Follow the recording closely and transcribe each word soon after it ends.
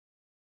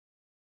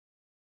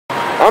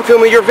I'm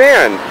filming your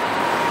van.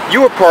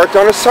 You were parked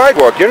on a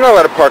sidewalk. You're not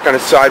allowed to park on a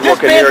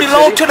sidewalk in New York City. This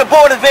van belongs to the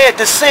Board of Ed,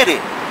 the city.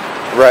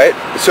 Right.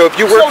 So if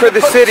you work for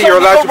the city,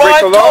 you're allowed to break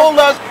the law? Told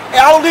us,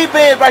 all these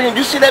vans right here,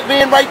 you see that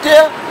van right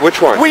there?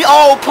 Which one? We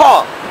all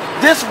park.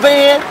 This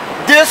van,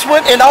 this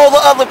one, and all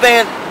the other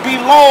vans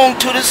belong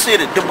to the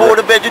city, the Board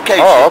of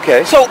Education. Oh,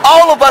 okay. So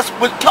all of us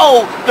were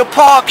told to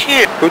park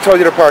here. Who told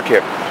you to park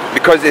here?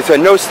 Because it's a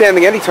no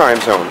standing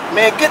anytime zone.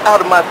 Man, get out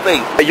of my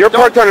face. You're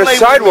parked on a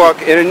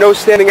sidewalk in a no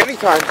standing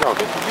anytime zone.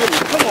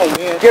 Come on,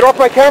 man. Get off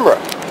my camera.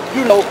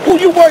 You know who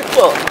you work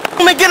for.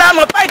 Let me get out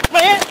of my face,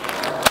 man.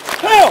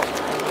 Come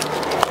on.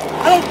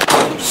 I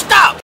don't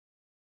stop.